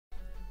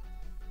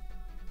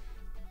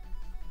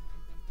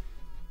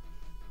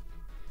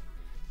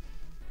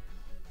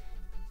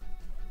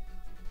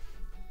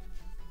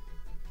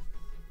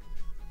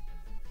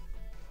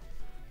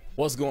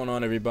What's going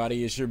on,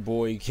 everybody? It's your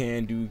boy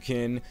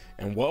CanDoKen,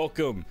 and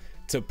welcome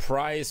to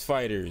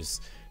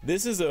Prizefighters.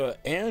 This is a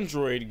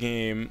Android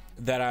game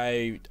that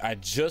I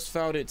just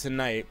found it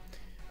tonight.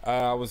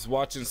 I was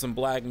watching some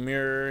Black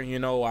Mirror. You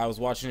know, I was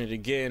watching it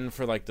again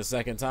for like the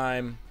second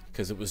time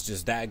because it was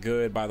just that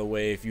good. By the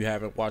way, if you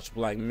haven't watched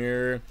Black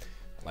Mirror,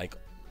 like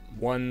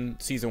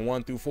season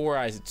 1 through 4,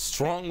 I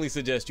strongly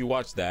suggest you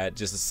watch that.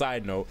 Just a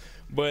side note.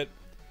 But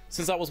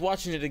since I was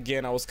watching it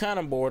again, I was kind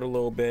of bored a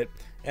little bit,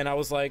 and I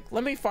was like,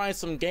 let me find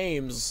some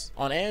games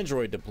on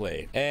Android to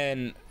play.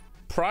 And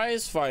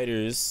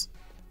Prizefighters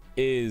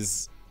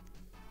is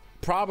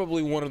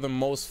probably one of the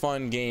most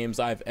fun games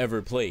I've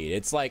ever played.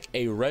 It's like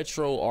a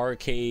retro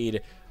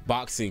arcade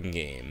boxing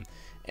game,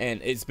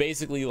 and it's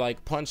basically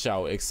like Punch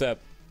Out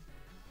except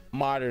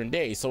modern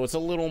day. So it's a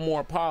little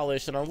more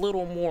polished and a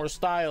little more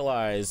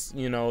stylized,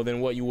 you know,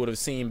 than what you would have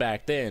seen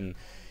back then.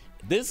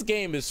 This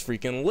game is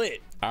freaking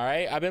lit. All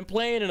right, I've been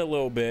playing it a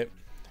little bit,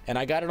 and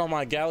I got it on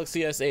my Galaxy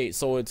S8,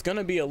 so it's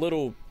gonna be a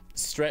little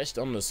stretched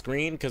on the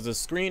screen because the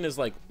screen is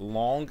like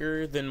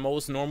longer than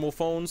most normal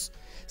phones,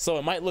 so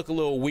it might look a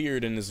little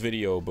weird in this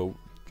video, but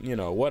you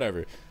know,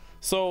 whatever.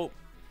 So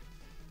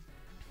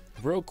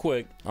real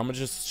quick, I'm gonna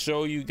just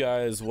show you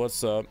guys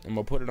what's up. I'm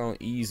gonna put it on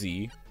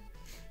easy,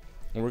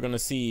 and we're gonna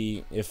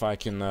see if I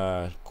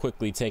can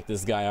quickly take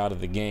this guy out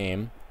of the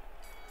game.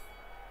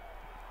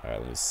 All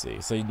right, let's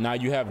see. So now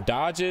you have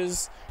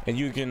dodges, and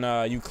you can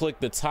you click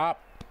the top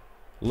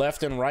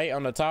left and right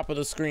on the top of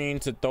the screen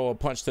to throw a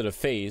punch to the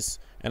face,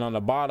 and on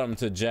the bottom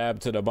to jab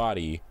to the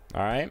body.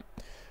 All right,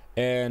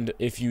 and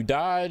if you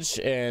dodge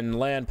and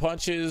land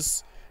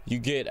punches, you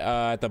get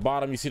at the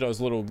bottom, you see those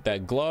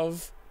that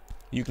glove.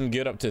 You can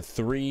get up to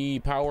 3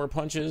 power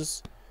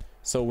punches.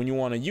 So when you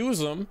want to use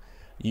them,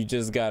 you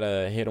just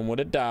gotta hit them with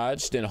a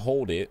dodge, then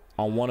hold it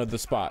on one of the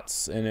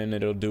spots, and then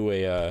it'll do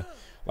a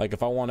like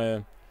if I want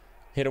to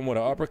hit him with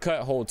an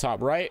uppercut, hold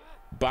top right,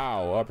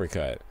 bow,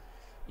 uppercut.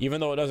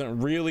 Even though it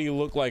doesn't really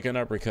look like an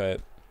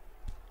uppercut,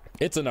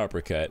 it's an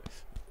uppercut.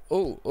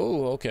 Oh,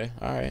 okay,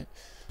 all right.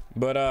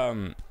 But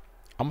I'm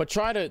gonna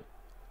try to.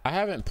 I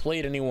haven't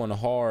played anyone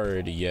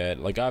hard yet.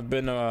 Like I've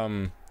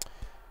been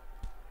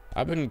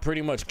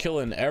pretty much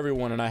killing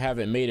everyone, and I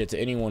haven't made it to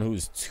anyone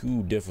who's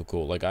too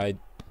difficult. Like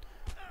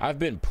I've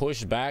been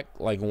pushed back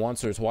like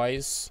once or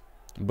twice,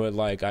 but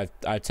like I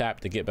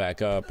tapped to get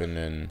back up, and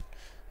then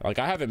like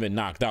I haven't been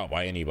knocked out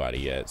by anybody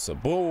yet. So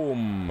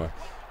boom.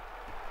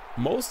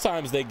 Most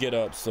times they get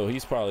up, so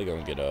he's probably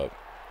gonna get up.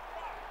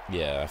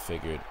 Yeah, I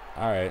figured.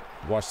 All right,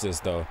 watch this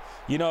though.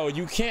 You know,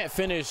 you can't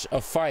finish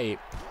a fight.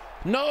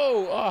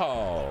 No.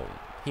 Oh,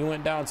 he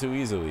went down too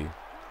easily.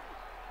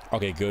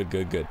 Okay,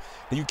 good.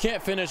 You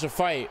can't finish a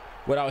fight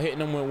without hitting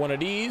him with one of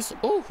these.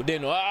 Ooh,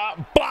 then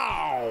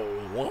bow.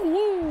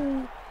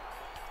 Woo.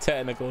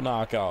 Technical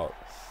knockout.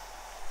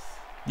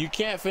 You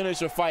can't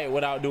finish a fight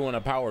without doing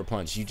a power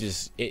punch. You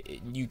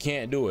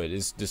can't do it.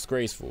 It's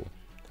disgraceful.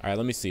 All right,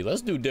 let me see.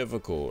 Let's do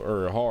difficult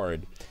or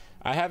hard.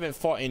 I haven't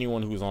fought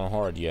anyone who's on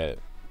hard yet.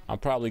 I'm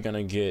probably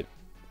gonna get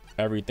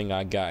everything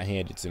I got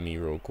handed to me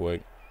real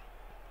quick.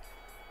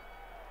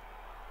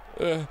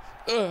 Oh,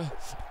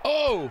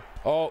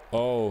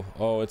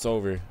 it's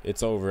over.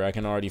 It's over. I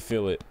can already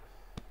feel it.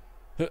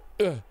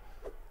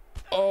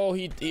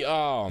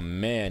 Oh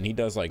man, he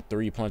does like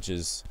 3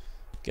 punches.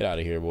 Get out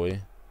of here,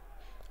 boy.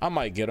 I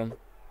might get him.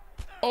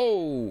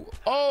 Oh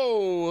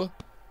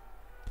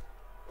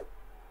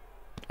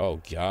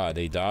god,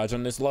 they dodge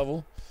on this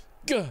level.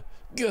 I'm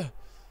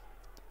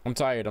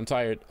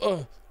tired.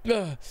 Oh,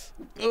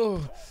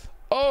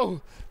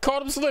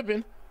 caught him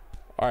slipping.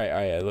 All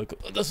right,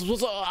 look, this is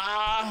what's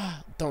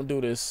up. Don't do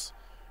this.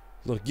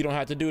 Look, you don't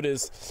have to do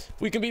this.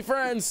 We can be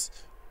friends.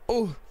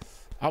 Oh,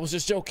 I was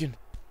just joking.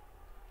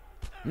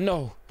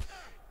 No,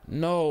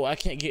 I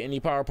can't get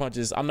any power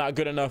punches. I'm not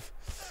good enough.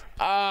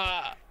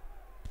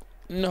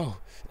 No,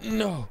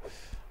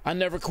 I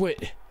never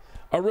quit.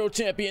 A real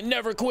champion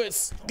never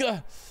quits.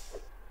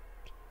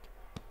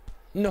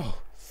 No. All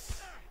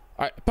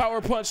right,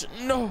 power punch.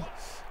 No.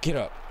 Get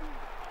up.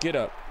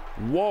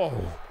 Whoa,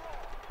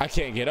 I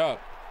can't get up.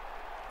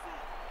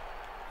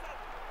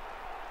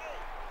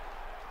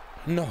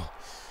 No.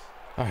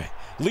 All right,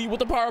 lead with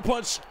the power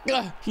punch.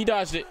 He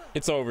dodged it.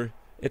 It's over.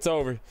 Oh.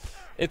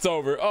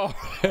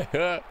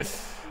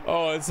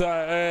 Oh, it's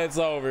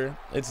over.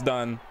 It's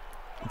done,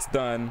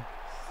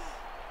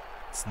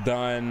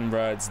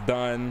 bro. It's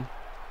done.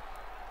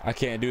 I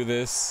can't do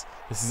this.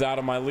 This is out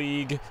of my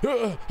league.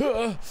 Boo,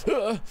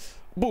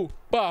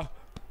 bah,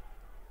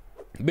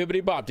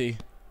 bibbity boppity.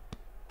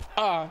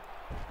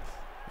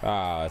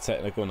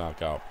 Technical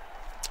knockout.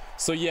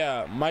 So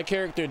yeah, my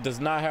character does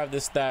not have the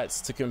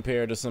stats to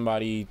compare to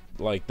somebody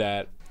like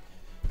that.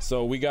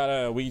 So we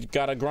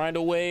gotta grind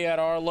away at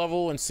our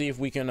level and see if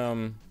we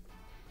can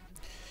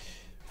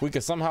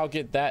somehow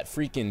get that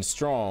freaking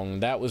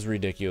strong. That was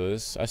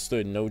ridiculous. I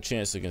stood no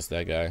chance against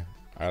that guy.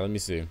 All right, let me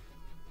see.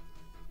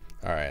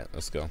 All right,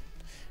 let's go.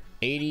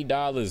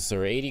 $80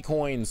 or 80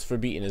 coins for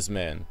beating this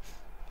man.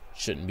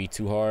 Shouldn't be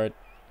too hard.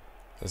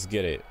 Let's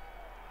get it.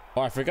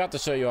 Oh, I forgot to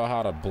show y'all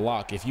how to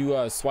block. If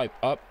you swipe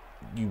up,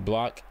 you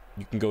block.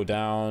 You can go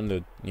down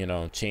to, you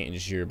know,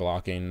 change your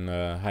blocking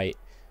height.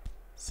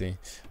 See?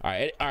 All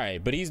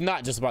right. But he's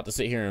not just about to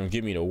sit here and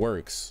give me the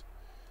works.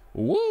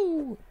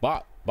 Woo!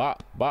 Bop,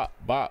 bop, bop,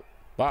 bop,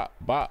 bop,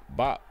 bop,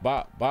 bop,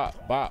 bop,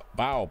 bop, bop,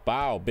 bow,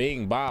 bow,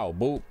 bing, bow,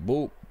 boop,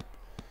 boop.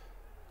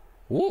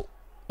 Whoop.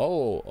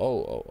 Oh,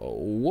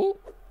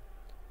 whoop.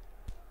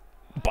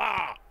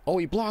 Bah! Oh,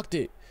 he blocked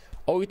it.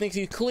 Oh, he thinks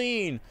he's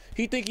clean.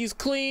 He thinks he's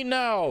clean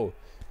now.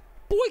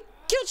 Boy,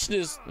 catch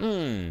this.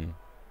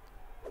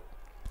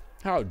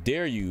 How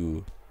dare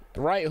you?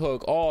 Right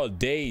hook all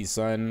day,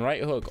 son.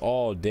 Right hook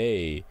all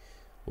day.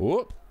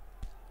 Whoop.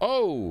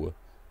 Oh.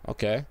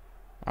 Okay.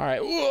 All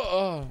right.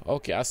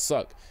 Okay, I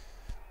suck.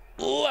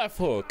 Left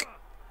hook.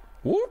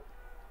 Whoop.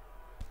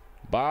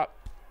 Bop.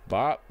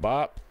 Bop.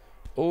 Bop.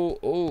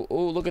 Oh,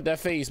 look at that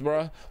face,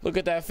 bruh. Look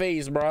at that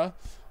face, bruh.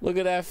 Look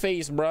at that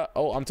face, bruh.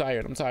 Oh, I'm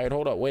tired.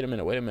 Hold up. Wait a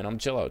minute. I'm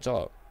chill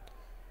out.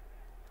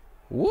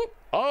 Whoop.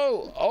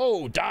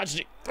 Oh, dodged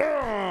it.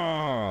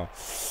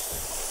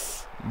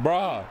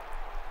 Bruh.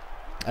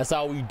 That's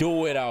how we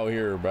do it out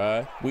here,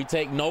 bruh. We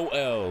take no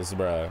L's,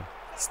 bruh.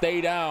 Stay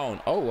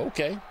down. Oh,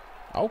 okay.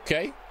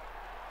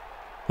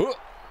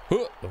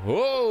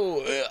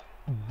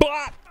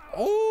 Bop.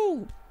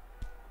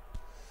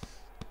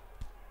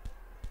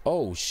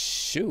 Oh,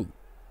 shoot.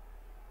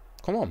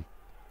 Come on.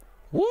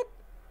 Whoop.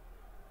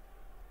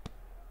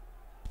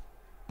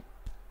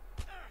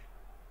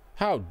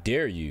 How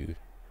dare you?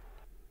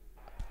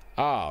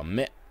 Ah,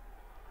 man.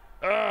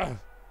 I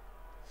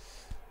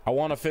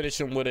want to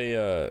finish him with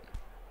a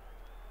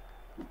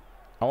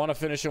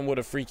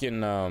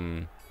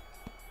freaking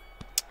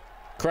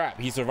crap.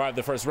 He survived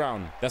the first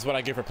round. That's what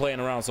I get for playing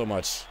around so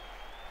much.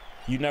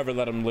 You never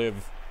let him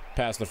live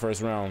past the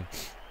first round.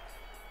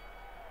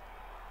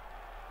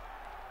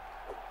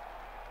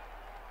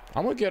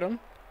 I'm gonna get him.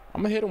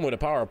 I'm gonna hit him with a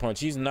power punch.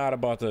 He's not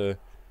about to.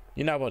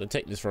 You're not about to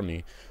take this from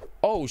me.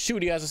 Oh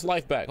shoot, he has his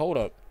life back. Hold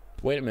up.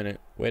 Wait a minute.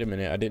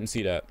 I didn't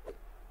see that.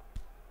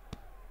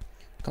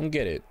 Come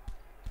get it.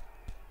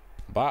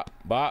 Bop,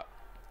 bop.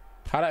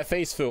 How that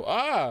face feel?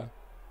 Ah.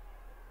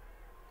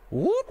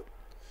 Whoop.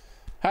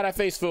 How that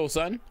face feel,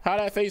 son? How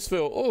that face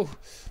feel?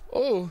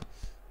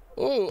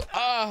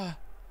 Ah.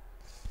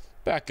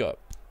 Back up.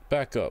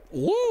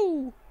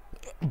 Woo.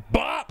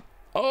 Bop.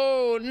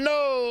 Oh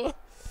no.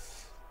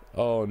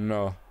 Oh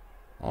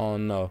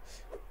no.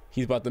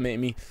 He's about to make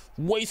me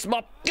waste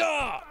my.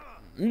 God.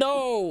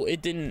 No,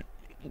 it didn't.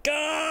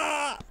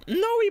 God.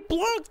 No, he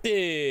blocked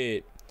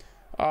it.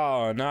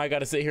 Oh, now I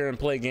gotta sit here and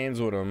play games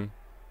with him.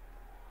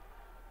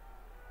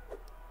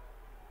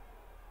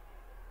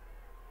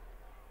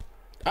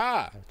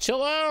 Ah,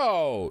 chill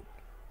out.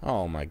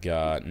 Oh my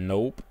God,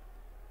 nope.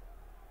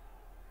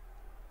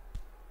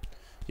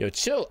 Yo,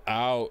 chill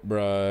out,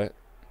 bruh.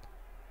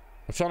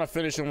 I'm trying to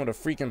finish him with a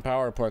freaking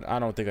power punch. I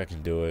don't think I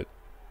can do it.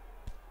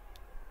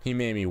 He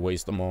made me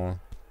waste them all.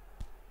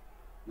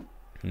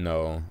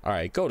 No. All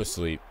right, go to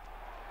sleep.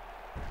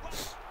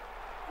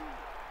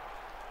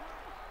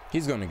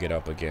 He's gonna get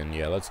up again.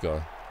 Yeah, let's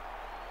go.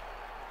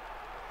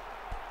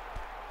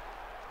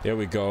 There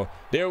we go.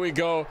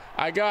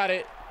 I got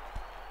it.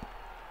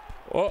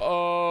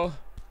 Oh,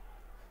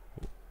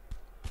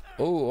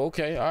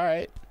 okay. All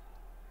right.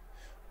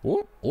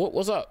 Whoop.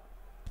 What's up?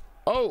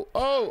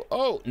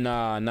 Oh.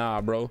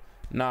 Nah, bro.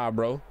 Nah,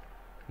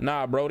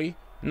 Brody.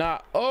 Nah.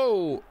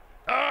 Oh.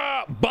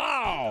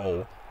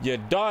 Bow. You're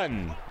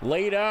done.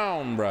 Lay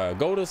down, bruh.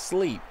 Go to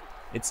sleep.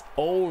 It's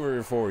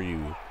over for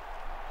you.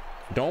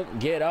 Don't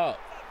get up.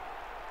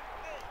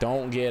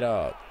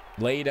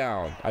 Lay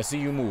down. I see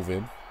you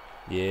moving.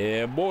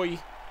 Yeah, boy.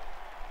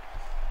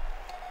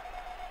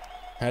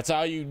 That's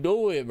how you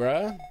do it,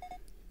 bruh.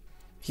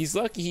 He's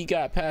lucky he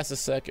got past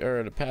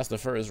the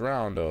first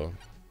round, though.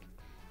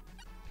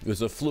 It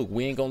was a fluke.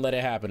 We ain't gonna let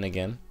it happen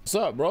again. What's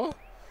up, bro?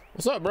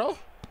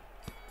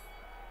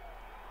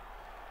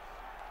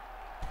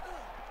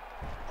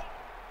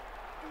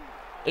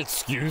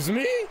 Excuse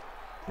me?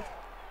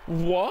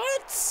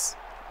 What?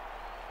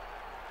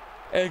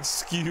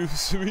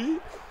 Excuse me?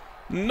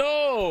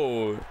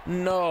 No,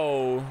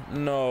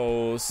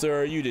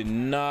 sir, you did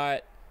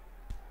not.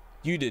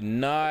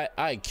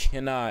 I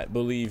cannot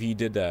believe he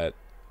did that.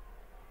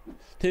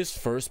 His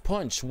first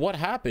punch. What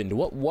happened?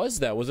 What was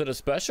that? Was it a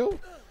special?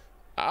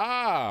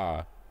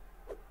 Ah.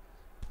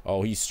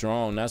 Oh, he's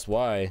strong. That's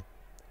why.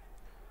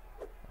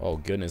 Oh,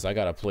 goodness. I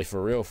gotta play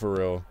for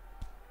real.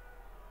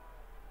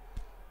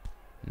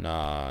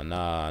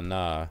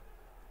 Nah.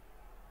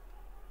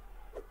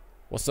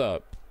 What's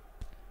up?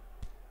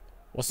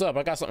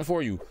 I got something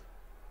for you.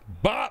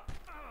 Bop.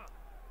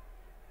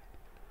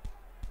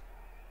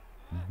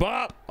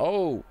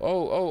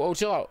 Oh,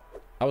 chill out.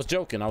 I was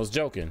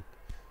joking.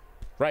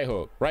 Right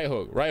hook.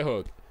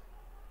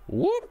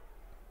 Whoop.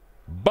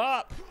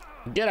 Bop.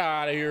 Get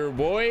out of here,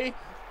 boy.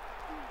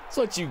 That's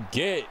what you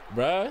get,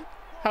 bruh.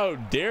 How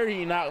dare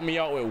he knock me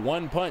out with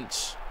one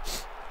punch?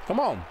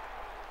 Come on.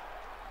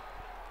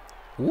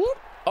 Whoop.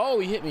 Oh,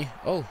 he hit me.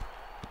 Oh.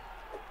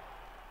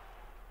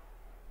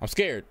 I'm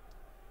scared.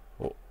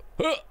 Oh.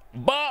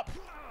 Bop.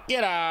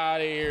 Get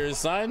out of here,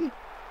 son.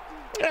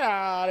 Get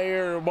out of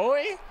here,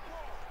 boy.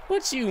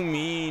 What you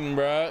mean,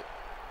 bruh?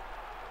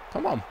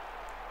 Come on.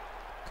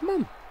 Come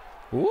on.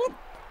 Whoop.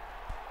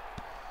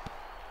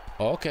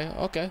 Okay,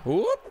 okay.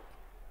 Whoop.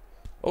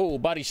 Oh,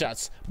 body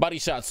shots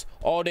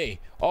all day,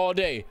 all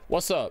day.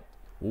 What's up?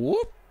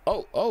 Whoop.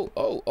 Oh,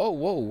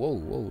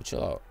 whoa,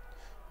 chill out.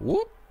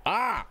 Whoop.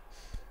 Ah.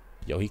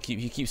 Yo, he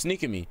keeps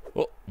sneaking me.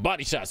 Oh,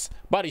 body shots,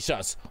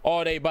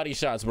 all day, body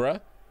shots, bruh.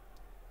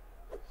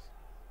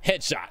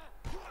 Headshot.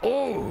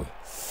 Oh.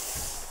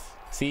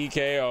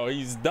 TKO.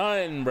 He's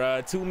done,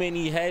 bruh. Too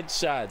many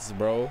headshots,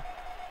 bro.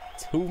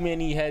 Too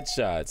many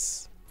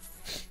headshots.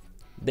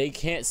 They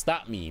can't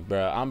stop me,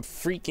 bruh.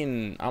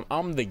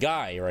 I'm the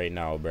guy right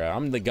now, bruh.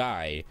 I'm the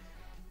guy.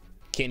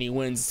 Kenny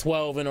wins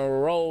 12 in a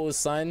row,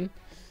 son.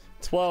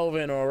 12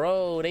 in a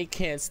row. They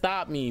can't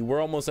stop me.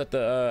 We're almost at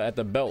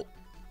the belt.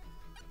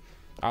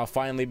 I'll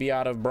finally be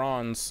out of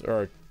bronze,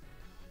 or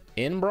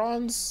in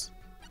bronze.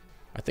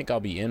 I think I'll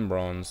be in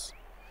bronze.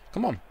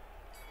 Come on.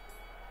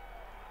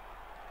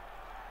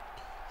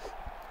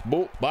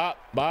 Boop, bop,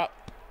 bop.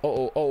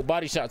 Oh,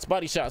 body shots.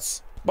 What's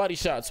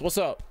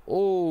up?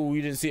 Oh,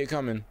 you didn't see it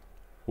coming.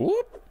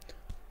 Whoop.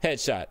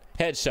 Headshot.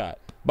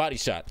 Body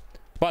shot.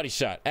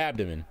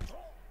 Abdomen.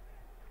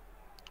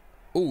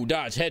 Ooh,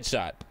 dodge.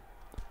 Headshot.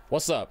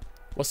 What's up?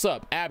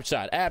 Ab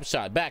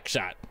shot. Back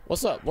shot.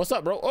 What's up,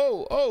 bro?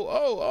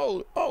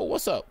 Oh,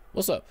 what's up?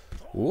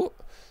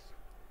 Whoop.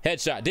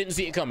 Headshot. Didn't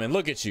see it coming.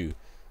 Look at you.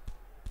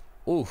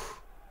 Ooh.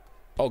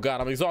 Oh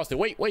God, I'm exhausted.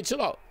 Wait,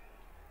 chill out.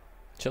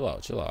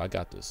 I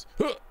got this.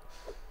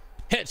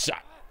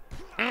 Headshot.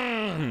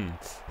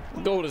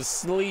 Go to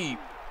sleep,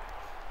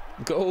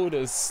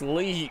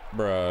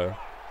 bruh.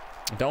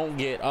 Don't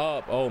get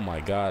up. Oh my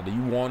God,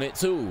 you want it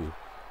too.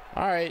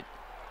 All right.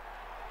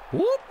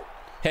 Whoop.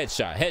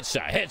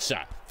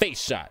 Headshot. Face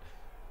shot.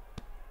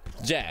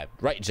 Jab.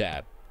 Right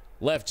jab.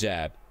 Left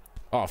jab.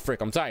 Oh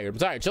frick, I'm tired.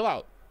 Chill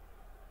out.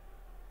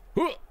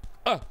 Yo,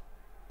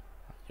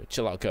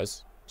 chill out,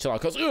 cuz.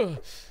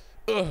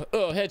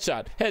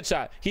 Headshot.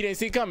 He didn't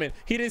see it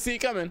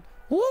coming.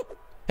 Whoop.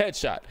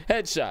 Headshot.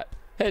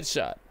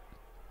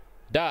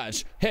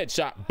 Dodge.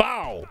 Headshot.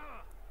 Bow.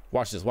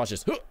 Watch this.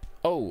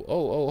 Oh,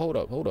 hold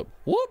up.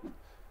 Whoop.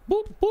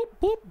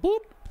 Boop.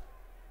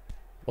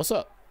 What's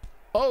up?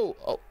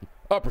 Oh,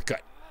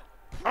 uppercut.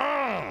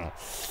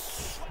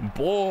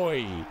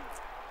 Boy.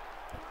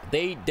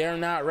 They're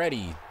not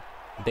ready.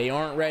 They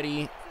aren't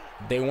ready.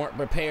 They weren't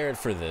prepared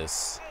for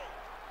this.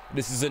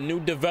 This is a new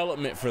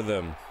development for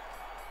them.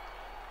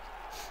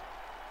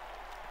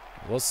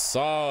 What's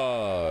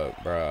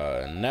up,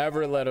 bruh?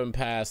 Never let them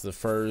pass the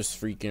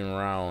first freaking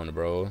round,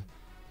 bro.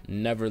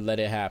 Never let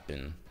it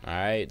happen. All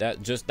right,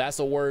 that's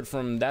a word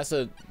from, that's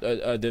an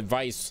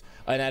advice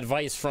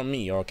from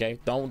me. Okay,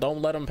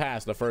 don't let them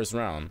pass the first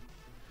round.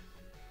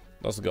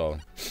 Let's go.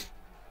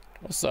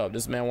 What's up?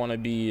 This man want to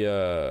be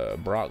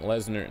Brock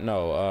Lesnar?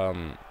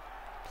 No,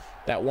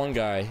 that one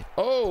guy.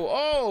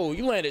 Oh,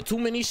 you landed too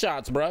many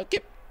shots, bruh.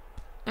 Get.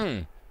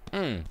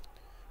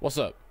 What's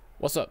up?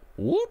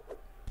 Whoop.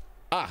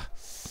 Ah.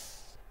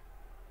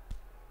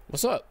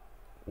 What's up?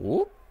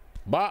 Whoop.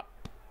 Bop.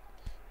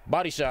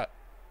 Body shot.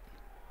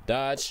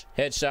 Dodge.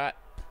 Headshot.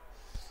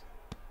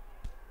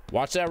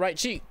 Watch that right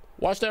cheek.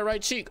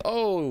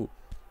 Oh.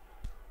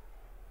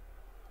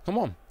 Come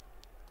on.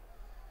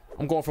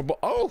 I'm going for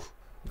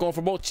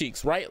both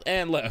cheeks. Right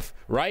and left.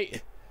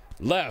 Right.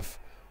 Left.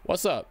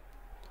 What's up?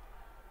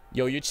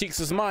 Yo, your cheeks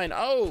is mine.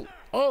 Oh,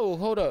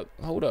 hold up,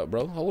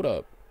 bro. Hold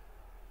up.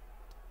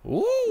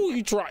 Ooh,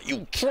 you tried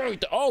to,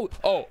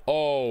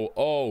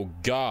 oh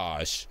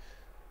gosh.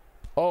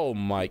 Oh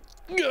my,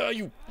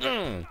 you,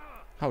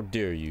 how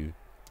dare you.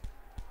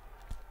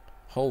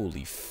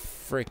 Holy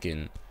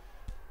frickin'.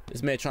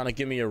 This man trying to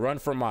give me a run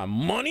for my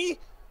money?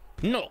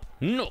 No.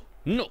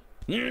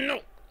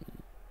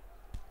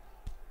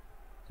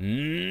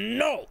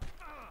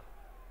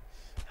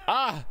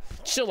 Ah,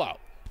 chill out.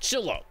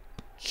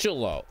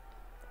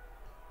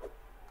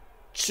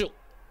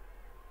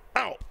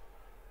 Out.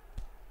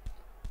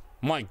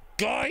 My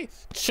guy,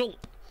 chill.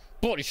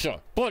 Body shot.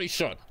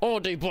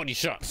 All day body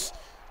shots.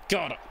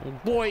 Got it.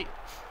 Boy,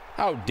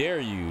 how dare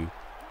you.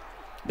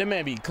 That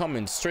man be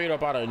coming straight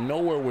up out of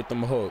nowhere with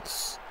them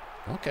hooks.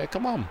 Okay,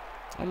 come on.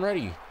 I'm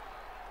ready.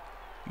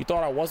 You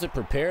thought I wasn't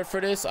prepared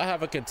for this? I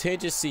have a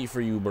contingency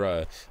for you,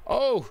 bruh.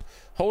 Oh,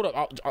 hold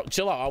up. I'll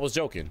chill out. I was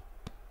joking.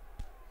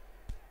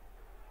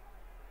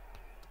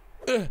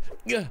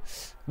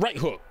 Right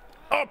hook.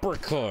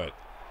 Uppercut.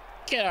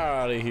 Get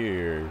out of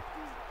here.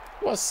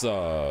 What's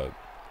up?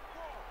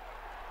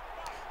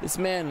 This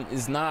man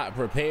is not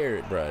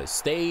prepared, bruh.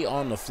 Stay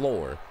on the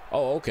floor.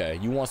 Oh, okay.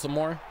 You want some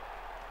more?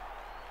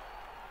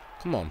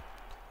 Come on.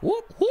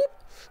 Whoop.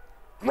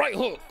 Right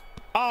hook.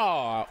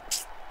 Ah.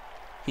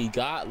 He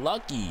got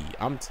lucky.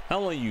 I'm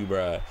telling you,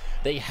 bruh.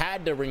 They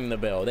had to ring the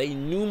bell. They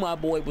knew my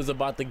boy was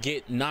about to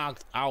get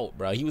knocked out,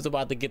 bruh. He was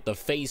about to get the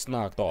face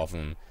knocked off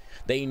him.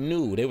 They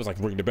knew. They was like,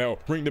 ring the bell.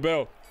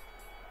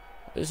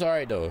 It's all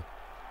right, though.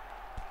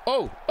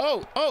 Oh,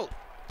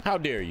 how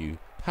dare you,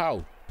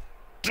 how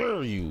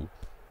dare you.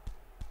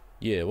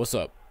 Yeah, what's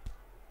up?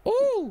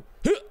 Ooh,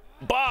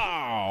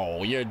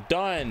 bow, you're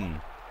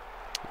done.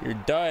 You're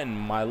done.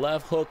 My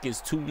left hook is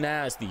too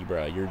nasty,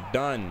 bro. You're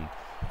done.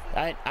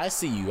 I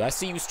see you. I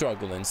see you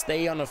struggling.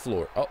 Stay on the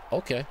floor. Oh,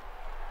 okay.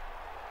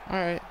 All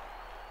right.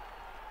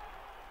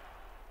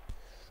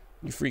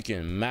 You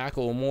freaking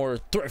Macklemore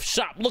thrift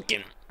shop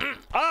looking.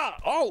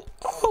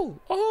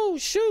 Oh,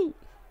 shoot.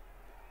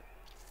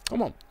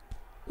 Come on.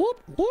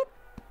 Whoop, whoop.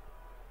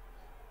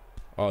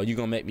 Oh, you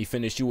gonna make me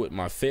finish you with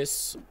my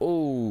fists?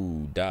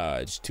 Oh,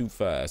 dodge. Too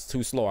fast.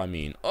 Too slow, I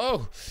mean.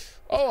 Oh,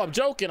 I'm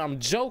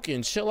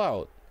joking. Chill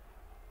out.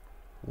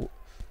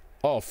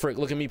 Oh, frick.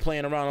 Look at me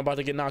playing around. I'm about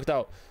to get knocked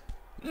out.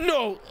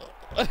 No.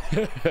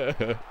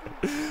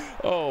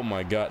 Oh,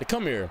 my God.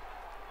 Come here.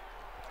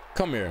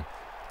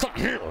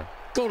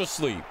 Go to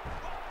sleep.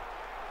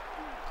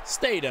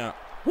 Stay down.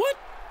 What?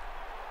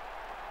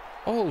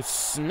 Oh,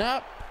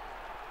 snap.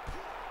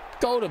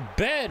 Go to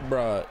bed,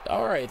 bro.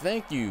 All right,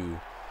 thank you.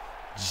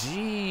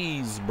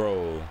 Jeez,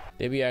 bro.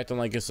 They be acting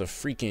like it's a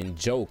freaking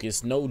joke.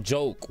 It's no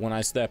joke when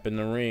I step in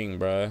the ring,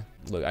 bro.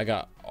 Look, I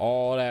got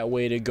all that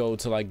way to go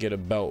till I get a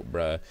belt,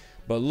 bro.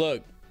 But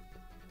look,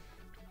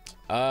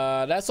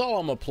 that's all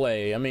I'm gonna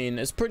play. I mean,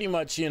 it's pretty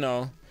much, you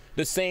know,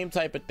 the same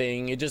type of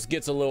thing. It just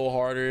gets a little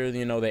harder.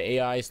 You know, the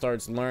AI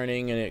starts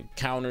learning and it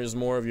counters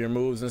more of your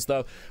moves and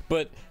stuff.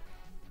 But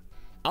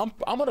I'm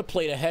gonna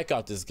play the heck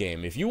out this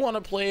game. If you want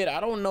to play it, I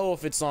don't know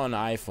if it's on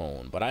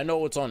iPhone, but I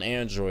know it's on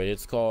Android.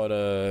 It's called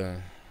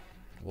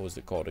what was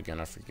it called again?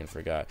 I freaking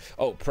forgot.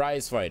 Oh,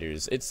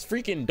 Prizefighters. It's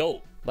freaking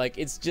dope. Like,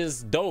 it's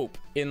just dope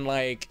in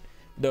like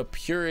the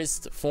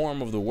purest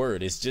form of the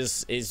word. It's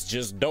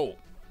just dope.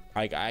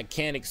 Like, I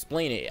can't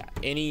explain it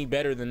any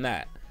better than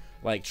that.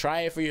 Like,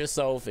 try it for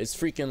yourself. It's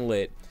freaking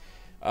lit.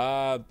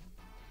 I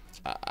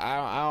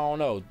don't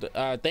know.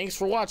 Thanks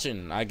for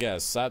watching, I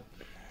guess. I'm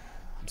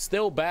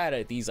still bad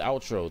at these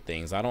outro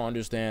things. I don't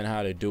understand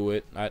how to do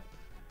it.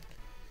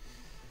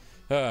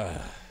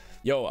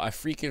 Yo, I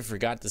freaking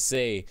forgot to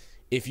say,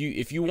 if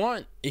you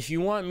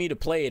want me to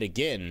play it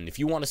again, if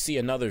you want to see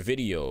another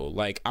video,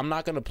 like, I'm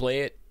not gonna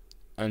play it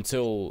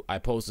until I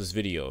post this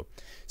video.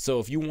 So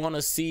if you want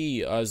to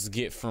see us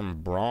get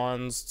from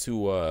bronze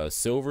to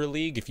silver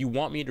league, if you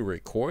want me to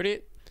record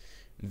it,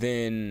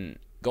 then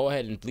go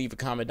ahead and leave a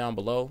comment down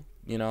below,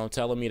 you know,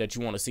 telling me that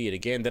you want to see it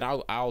again. Then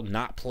I'll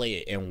not play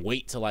it and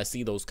wait till I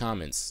see those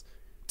comments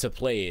to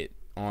play it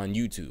on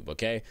YouTube.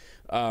 Okay.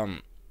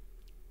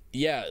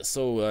 Yeah,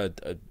 so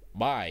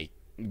bye,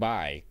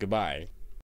 goodbye.